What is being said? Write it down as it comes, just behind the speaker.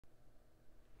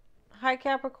Hi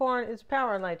Capricorn, it's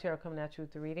Power and Light Tarot coming at you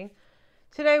with the reading.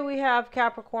 Today we have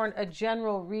Capricorn, a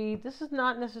general read. This is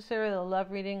not necessarily a love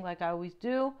reading like I always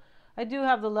do. I do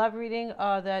have the love reading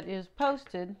that is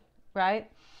posted,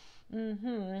 right?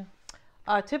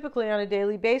 Typically on a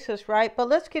daily basis, right? But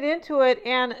let's get into it.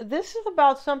 And this is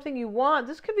about something you want.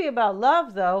 This could be about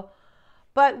love though.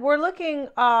 But we're looking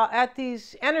at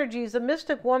these energies, the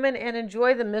mystic woman, and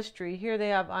enjoy the mystery. Here they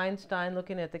have Einstein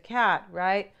looking at the cat,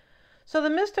 right? So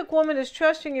the mystic woman is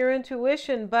trusting your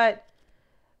intuition, but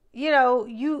you know,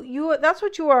 you that's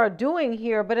what you are doing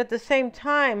here. But at the same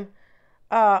time,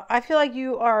 I feel like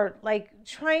you are like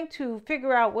trying to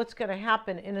figure out what's going to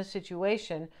happen in a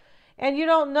situation, and you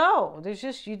don't know. There's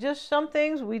just some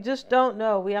things we just don't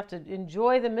know. We have to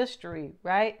enjoy the mystery,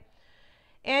 right?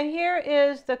 And here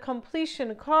is the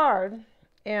completion card,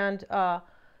 and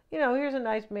you know, here's a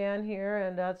nice man here,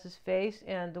 and that's his face,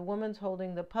 and the woman's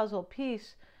holding the puzzle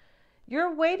piece.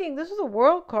 You're waiting. This is a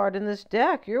world card in this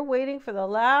deck. You're waiting for the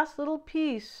last little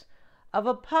piece of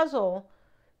a puzzle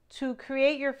to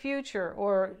create your future,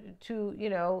 or to, you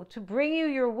know, to bring you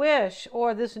your wish,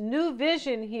 or this new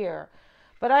vision here.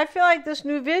 But I feel like this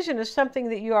new vision is something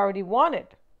that you already wanted,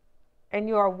 and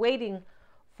you are waiting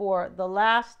for the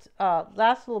last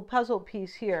little puzzle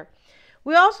piece here.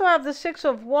 We also have the Six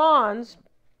of Wands,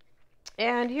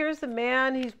 and here's the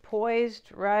man. He's poised,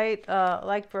 right,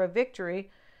 like for a victory.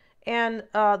 And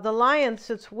the lion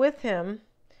sits with him.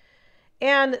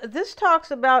 And this talks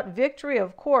about victory,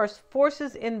 of course,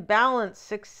 forces in balance,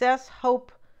 success,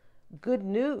 hope, good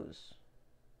news.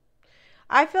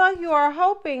 I feel like you are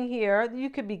hoping here,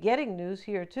 you could be getting news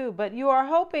here too, but you are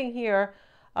hoping here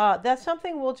that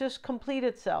something will just complete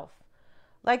itself.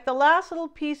 Like the last little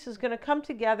piece is going to come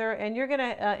together, and you're going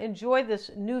to enjoy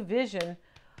this new vision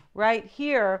right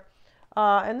here.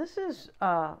 And this is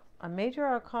a major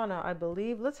arcana, I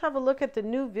believe. Let's have a look at the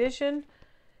new vision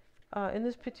in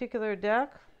this particular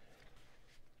deck.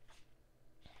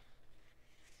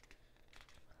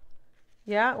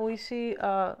 Yeah, we see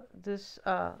this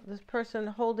person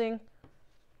holding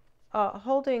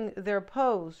their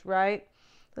pose, right?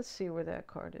 Let's see where that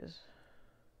card is.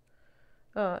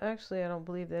 Actually, I don't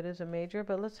believe that is a major,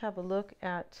 but let's have a look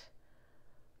at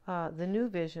the new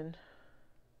vision.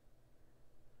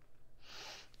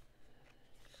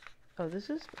 Oh,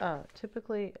 this is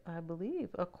typically, I believe,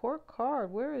 a court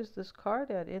card. Where is this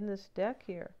card at in this deck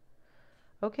here?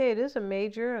 Okay, it is a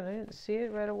major, and I didn't see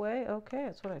it right away. Okay,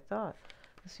 that's what I thought.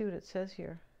 Let's see what it says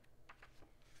here.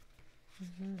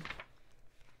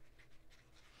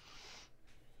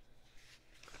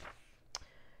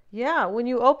 Yeah, when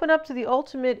you open up to the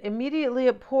ultimate, immediately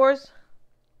it pours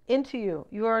into you.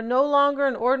 You are no longer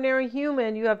an ordinary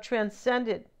human. You have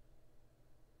transcended.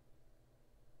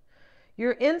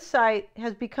 Your insight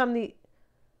has become the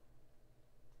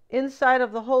insight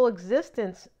of the whole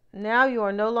existence. Now you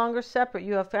are no longer separate.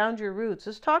 You have found your roots.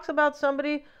 This talks about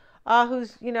somebody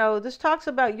who's, you know, this talks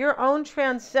about your own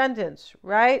transcendence,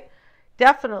 right?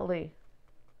 Definitely.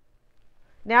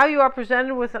 Now you are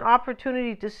presented with an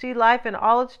opportunity to see life in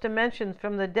all its dimensions,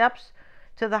 from the depths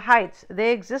to the heights.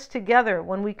 They exist together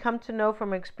when we come to know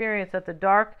from experience that the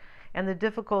dark and the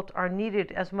difficult are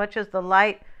needed as much as the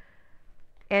light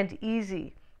and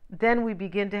easy. Then we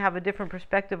begin to have a different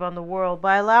perspective on the world.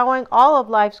 By allowing all of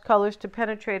life's colors to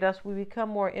penetrate us, we become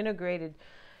more integrated.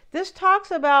 This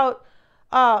talks about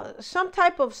some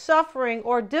type of suffering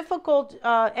or difficult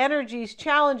energies,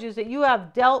 challenges that you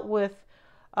have dealt with,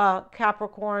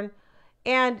 Capricorn.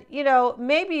 And, you know,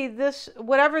 maybe this,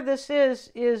 whatever this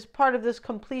is part of this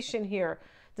completion here.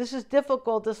 This is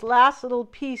difficult. This last little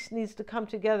piece needs to come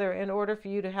together in order for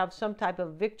you to have some type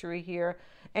of victory here.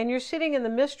 And you're sitting in the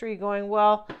mystery going,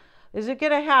 well, is it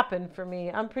going to happen for me?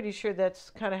 I'm pretty sure that's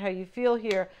kind of how you feel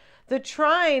here. The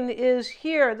trine is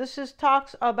here. This is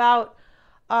talks about,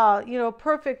 you know,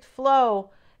 perfect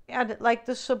flow and like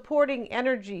the supporting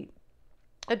energy.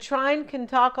 A trine can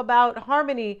talk about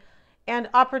harmony and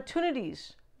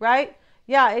opportunities, right?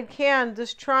 Yeah, it can,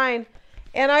 this trine.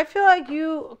 And I feel like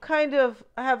you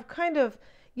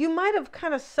you might have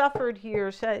kind of suffered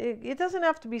here. So it doesn't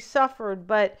have to be suffered,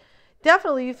 but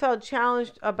definitely you felt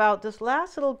challenged about this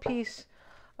last little piece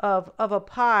of a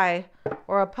pie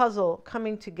or a puzzle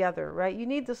coming together, right? You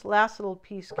need this last little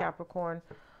piece, Capricorn,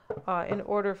 in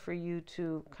order for you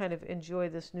to kind of enjoy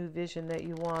this new vision that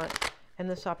you want and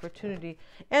this opportunity.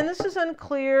 And this is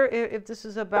unclear if this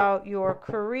is about your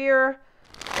career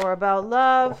or about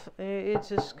love. It's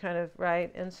just kind of,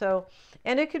 right? And so,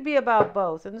 and it could be about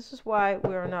both. And this is why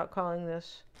we are not calling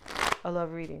this a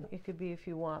love reading. It could be if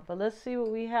you want. But let's see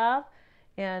what we have.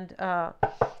 And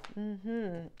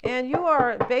And you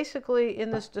are basically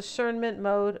in this discernment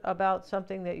mode about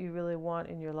something that you really want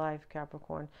in your life,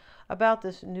 Capricorn, about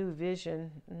this new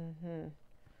vision.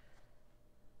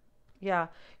 Yeah,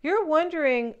 you're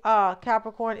wondering,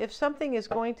 Capricorn, if something is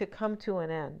going to come to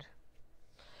an end.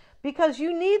 Because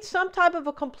you need some type of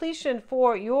a completion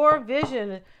for your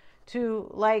vision to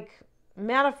like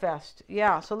manifest.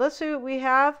 Yeah, so let's see what we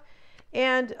have.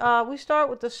 And we start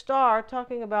with the star,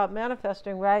 talking about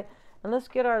manifesting, right? And let's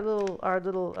get our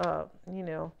little you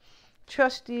know,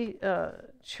 trusty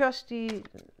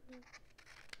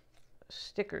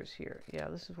stickers here. Yeah,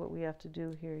 this is what we have to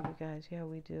do here, you guys. Yeah,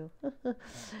 we do.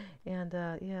 And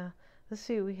yeah, let's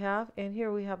see what we have. And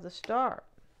here we have the star.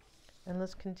 And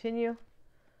let's continue.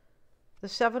 The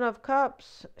Seven of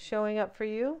Cups showing up for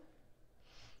you.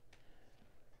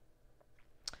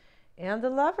 And the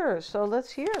Lovers. So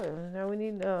let's hear. Now we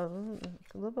need a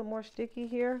little bit more sticky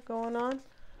here going on.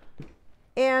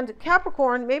 And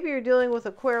Capricorn, maybe you're dealing with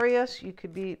Aquarius. You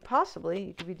could be, possibly,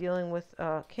 you could be dealing with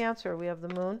Cancer. We have the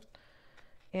Moon.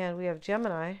 And we have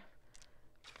Gemini.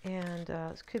 And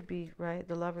this could be, right,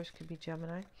 the Lovers could be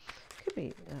Gemini. Could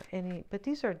be any, but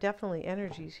these are definitely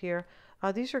energies here.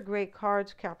 These are great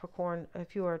cards, Capricorn,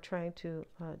 if you are trying to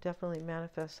definitely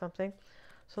manifest something.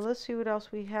 So let's see what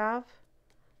else we have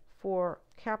for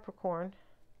Capricorn.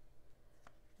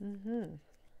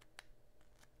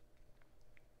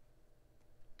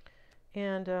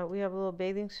 And we have a little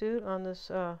bathing suit on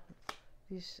this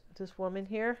this woman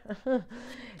here.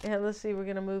 And let's see, we're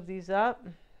going to move these up.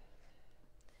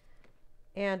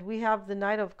 And we have the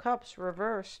Knight of Cups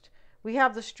reversed. We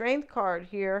have the Strength card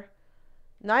here.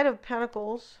 Knight of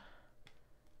Pentacles.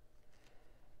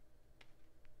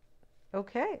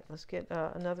 Okay, let's get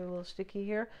another little sticky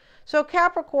here. So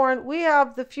Capricorn, we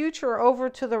have the future over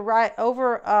to the right,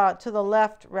 over to the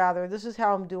left rather. This is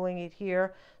how I'm doing it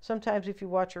here. Sometimes if you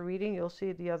watch a reading, you'll see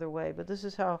it the other way. But this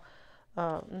is how,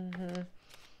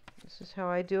 this is how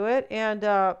I do it. And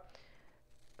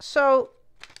so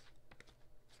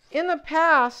in the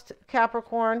past,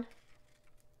 Capricorn,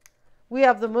 we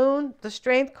have the Moon, the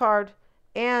Strength card,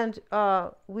 and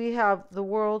we have the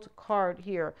World card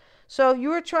here. So you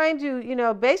were trying to, you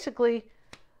know, basically,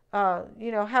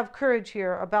 you know, have courage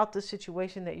here about the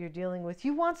situation that you're dealing with.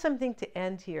 You want something to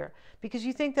end here because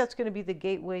you think that's going to be the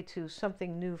gateway to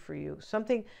something new for you.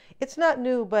 Something, it's not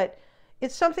new, but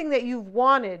it's something that you've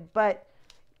wanted, but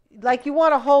like you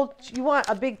want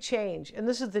a big change. And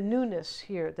this is the newness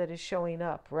here that is showing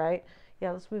up, right?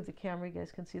 Yeah, let's move the camera. You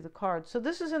guys can see the cards. So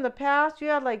this is in the past. You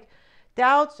had like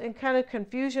doubts and kind of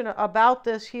confusion about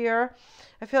this here.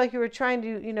 I feel like you were trying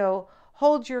to, you know,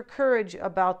 hold your courage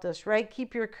about this, right?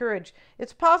 Keep your courage.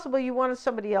 It's possible you wanted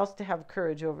somebody else to have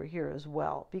courage over here as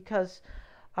well, because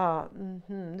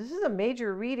this is a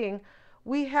major reading.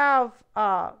 We have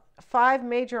 5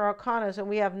 major arcanas and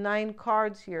we have 9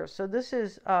 cards here. So this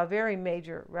is very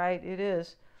major, right? It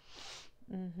is.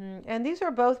 And these are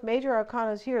both major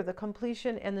arcanas here, the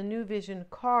completion and the new vision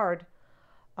card.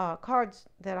 Cards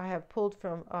that I have pulled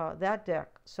from that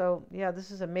deck. So yeah, this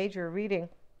is a major reading.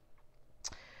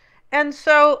 And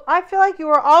so I feel like you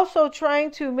are also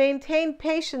trying to maintain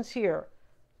patience here,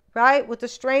 right? With the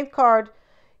Strength card,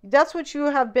 that's what you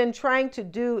have been trying to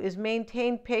do, is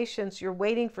maintain patience. You're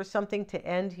waiting for something to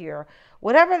end here.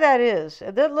 Whatever that is,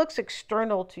 that looks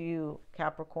external to you,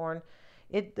 Capricorn.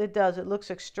 It does. It looks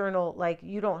external, like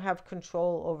you don't have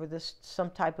control over this,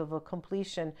 some type of a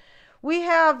completion. We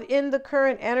have in the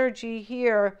current energy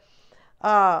here,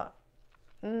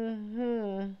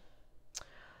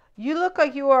 you look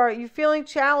like you're feeling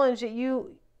challenged, that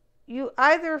you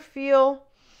either feel,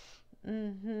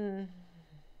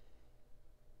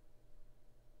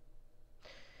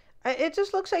 it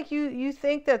just looks like you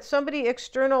think that somebody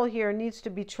external here needs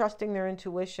to be trusting their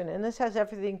intuition. And this has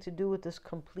everything to do with this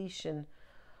completion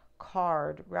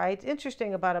card, right? It's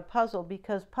interesting about a puzzle,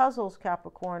 because puzzles,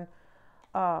 Capricorn,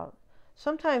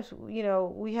 sometimes, you know,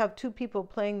 we have 2 people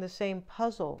playing the same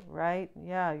puzzle, right?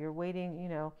 Yeah, you're waiting, you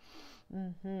know.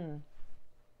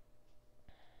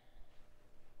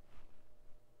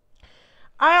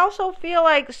 I also feel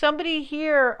like somebody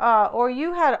here, or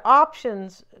you had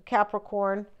options,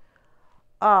 Capricorn,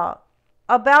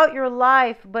 about your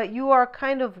life, but you are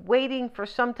kind of waiting for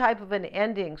some type of an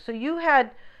ending. So you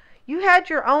had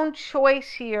your own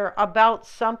choice here about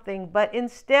something, but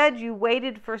instead you're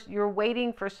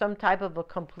waiting for some type of a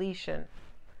completion.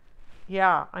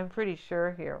 Yeah, I'm pretty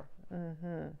sure here.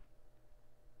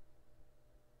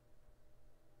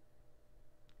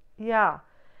 Yeah.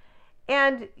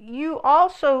 And you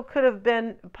also could have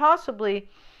been possibly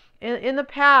in the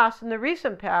past, in the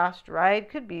recent past, right?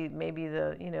 Could be maybe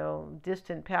the,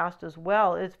 distant past as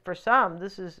well. It's for some,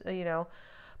 this is,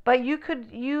 but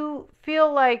you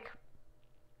feel like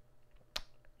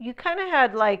you kind of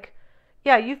had like,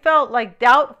 yeah, you felt like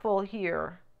doubtful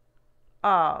here,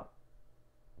 uh,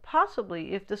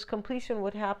 possibly if this completion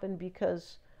would happen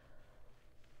because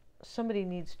somebody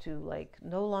needs to like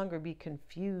no longer be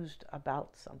confused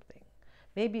about something.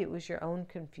 Maybe it was your own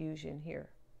confusion here.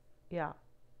 Yeah.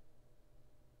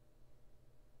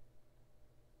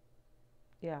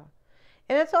 Yeah.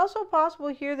 And it's also possible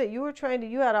here that you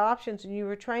had options and you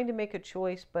were trying to make a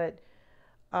choice, but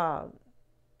um,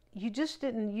 you just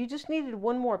needed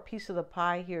one more piece of the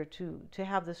pie here to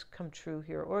have this come true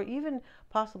here, or even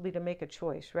possibly to make a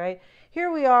choice, right?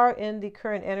 Here we are in the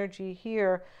current energy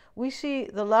here. We see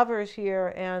the Lovers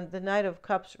here and the Knight of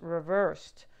Cups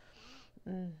reversed.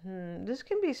 This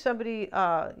can be somebody,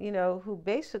 who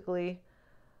basically,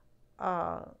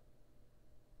 uh,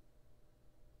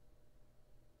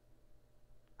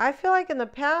 I feel like in the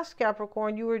past,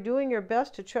 Capricorn, you were doing your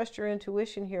best to trust your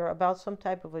intuition here about some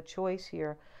type of a choice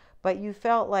here, but you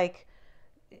felt like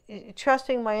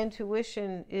trusting my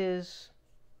intuition is,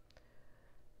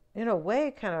 in a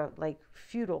way, kind of like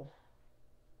futile,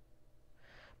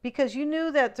 because you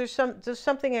knew that there's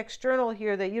something external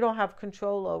here that you don't have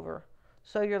control over.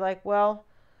 So you're like, well,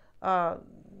 uh,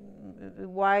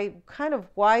 why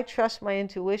trust my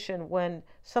intuition when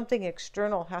something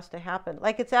external has to happen?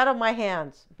 Like it's out of my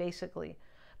hands, basically.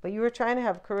 But you were trying to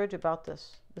have courage about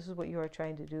this. This is what you are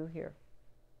trying to do here.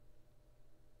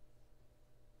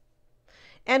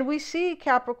 And we see,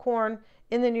 Capricorn,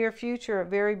 in the near future, a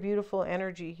very beautiful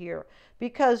energy here,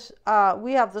 because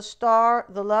we have the Star,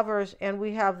 the Lovers, and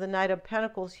we have the Knight of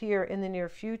Pentacles here in the near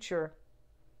future.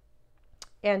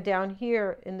 And down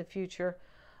here in the future,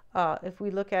 if we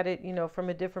look at it, from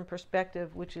a different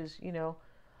perspective, which is,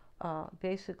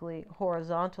 basically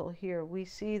horizontal here, we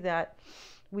see that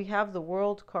we have the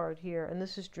World card here, and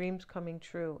this is dreams coming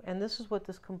true. And this is what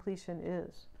this completion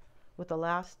is, with the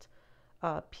last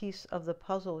piece of the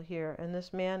puzzle here. And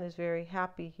this man is very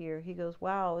happy here. He goes,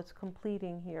 wow, it's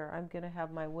completing here. I'm going to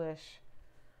have my wish.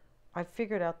 I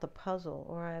figured out the puzzle,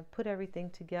 or I've put everything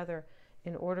together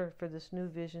in order for this new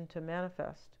vision to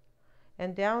manifest.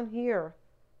 And down here,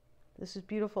 this is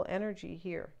beautiful energy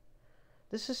here.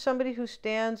 This is somebody who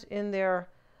stands in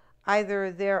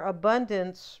either their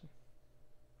abundance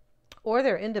or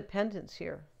their independence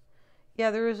here.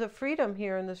 Yeah, there is a freedom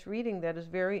here in this reading that is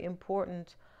very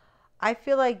important. I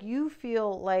feel like you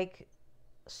feel like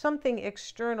something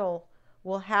external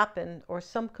will happen, or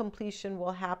some completion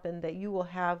will happen, that you will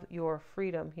have your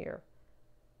freedom here.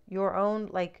 Your own,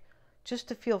 like, just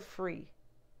to feel free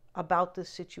about this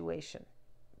situation,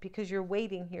 because you're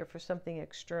waiting here for something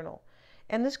external.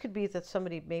 And this could be that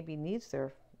somebody maybe needs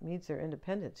their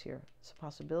independence here. It's a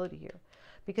possibility here,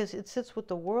 because it sits with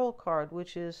the World card,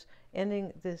 which is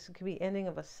ending. This could be ending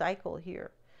of a cycle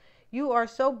here. You are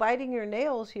so biting your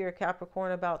nails here,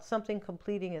 Capricorn, about something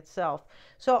completing itself.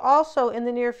 So also in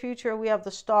the near future, we have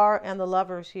the Star and the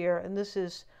Lovers here, and this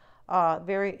is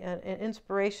very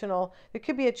inspirational. There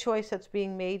could be a choice that's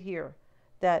being made here,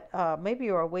 that maybe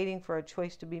you are waiting for a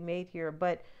choice to be made here,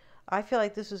 but I feel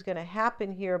like this is going to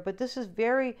happen here. But this is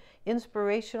very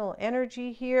inspirational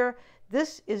energy here.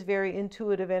 This is very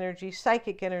intuitive energy,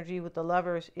 psychic energy with the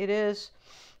Lovers. It is,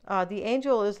 the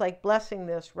angel is like blessing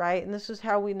this, right? And this is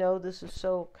how we know this is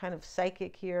so kind of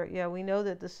psychic here. Yeah, we know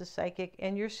that this is psychic,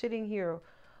 and you're sitting here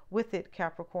with it,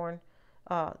 Capricorn,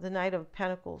 the Knight of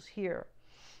Pentacles here.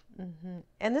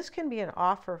 And this can be an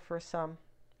offer for some.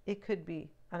 It could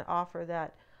be an offer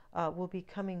that will be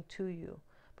coming to you,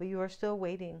 but you are still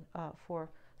waiting for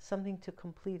something to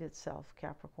complete itself,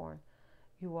 Capricorn.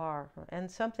 You are. And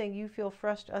something you feel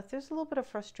frustrated. There's a little bit of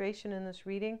frustration in this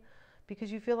reading,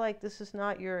 because you feel like this is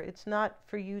not it's not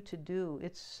for you to do.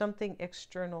 It's something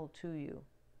external to you.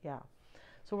 Yeah.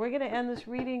 So we're going to end this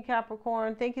reading,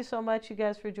 Capricorn. Thank you so much, you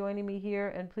guys, for joining me here.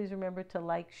 And please remember to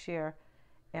like, share,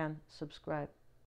 and subscribe.